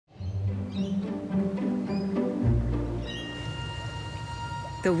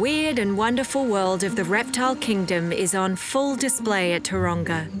The weird and wonderful world of the reptile kingdom is on full display at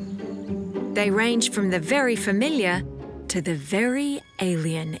Taronga. They range from the very familiar to the very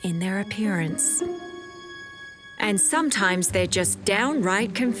alien in their appearance. And sometimes they're just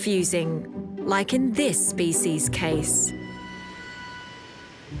downright confusing, like in this species case.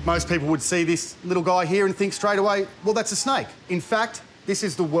 Most people would see this little guy here and think straight away, well, that's a snake. In fact, this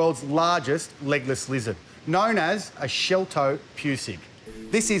is the world's largest legless lizard, known as a Sheltopusik.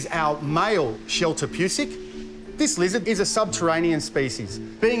 This is our male Sheltopusik. This lizard is a subterranean species.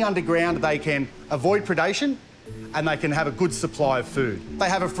 Being underground, they can avoid predation and they can have a good supply of food. They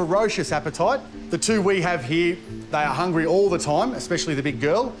have a ferocious appetite. The two we have here, they are hungry all the time, especially the big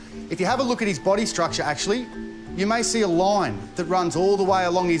girl. If you have a look at his body structure, actually, you may see a line that runs all the way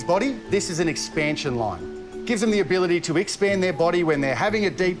along his body. This is an expansion line. Gives them the ability to expand their body when they're having a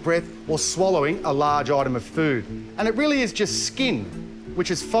deep breath or swallowing a large item of food. And it really is just skin, which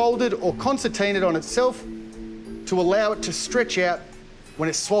is folded or concertinaed on itself to allow it to stretch out when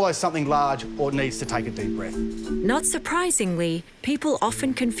it swallows something large or needs to take a deep breath. Not surprisingly, people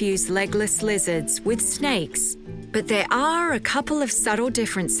often confuse legless lizards with snakes, but there are a couple of subtle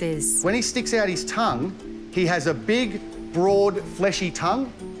differences. When he sticks out his tongue, he has a big, broad, fleshy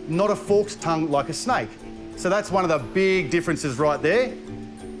tongue, not a forked tongue like a snake. So that's one of the big differences right there.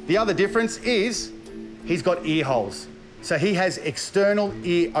 The other difference is he's got ear holes. So he has external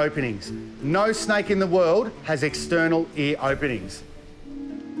ear openings. No snake in the world has external ear openings.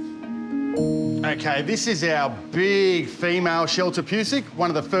 Okay, this is our big female Sheltopusik.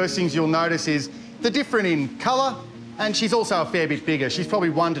 One of the first things you'll notice is they're different in colour, and she's also a fair bit bigger. She's probably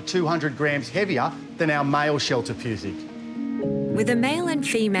 100 to 200 grams heavier than our male Sheltopusik. With a male and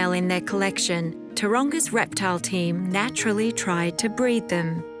female in their collection, Taronga's reptile team naturally tried to breed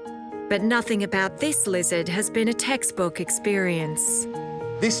them. But nothing about this lizard has been a textbook experience.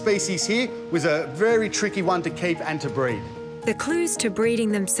 This species here was a very tricky one to keep and to breed. The clues to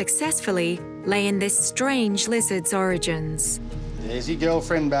breeding them successfully lay in this strange lizard's origins. There's your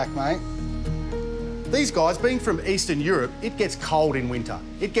girlfriend back, mate. These guys, being from Eastern Europe, it gets cold in winter.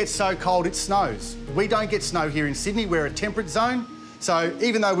 It gets so cold it snows. We don't get snow here in Sydney, we're a temperate zone. So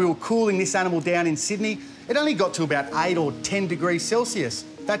even though we were cooling this animal down in Sydney, it only got to about 8 or 10 degrees Celsius.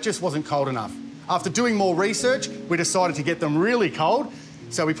 That just wasn't cold enough. After doing more research, we decided to get them really cold.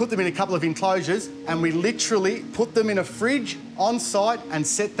 So we put them in a couple of enclosures and we literally put them in a fridge on site and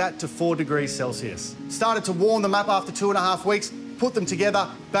set that to 4 degrees Celsius. Started to warm them up after 2.5 weeks, put them together,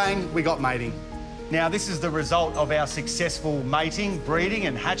 bang, we got mating. Now this is the result of our successful mating, breeding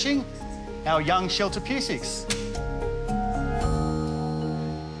and hatching our young Sheltopusiks.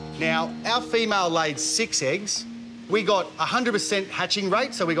 Now, our female laid 6 eggs. We got 100% hatching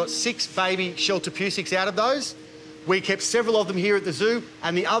rate, so we got 6 baby Sheltopusiks out of those. We kept several of them here at the zoo,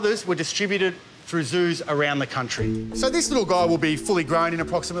 and the others were distributed through zoos around the country. So this little guy will be fully grown in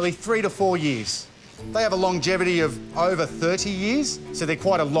approximately 3 to 4 years. They have a longevity of over 30 years, so they're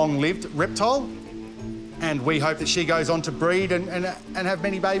quite a long-lived reptile. And we hope that she goes on to breed and have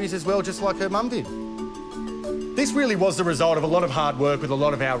many babies as well, just like her mum did. This really was the result of a lot of hard work with a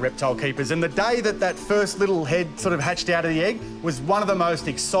lot of our reptile keepers, and the day that that first little head sort of hatched out of the egg was one of the most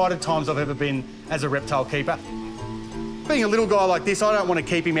excited times I've ever been as a reptile keeper. Being a little guy like this, I don't want to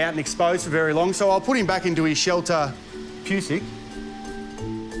keep him out and exposed for very long, so I'll put him back into his Sheltopusik.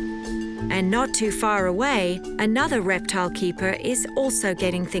 And not too far away, another reptile keeper is also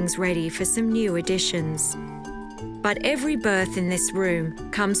getting things ready for some new additions. But every birth in this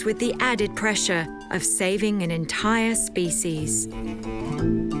room comes with the added pressure of saving an entire species.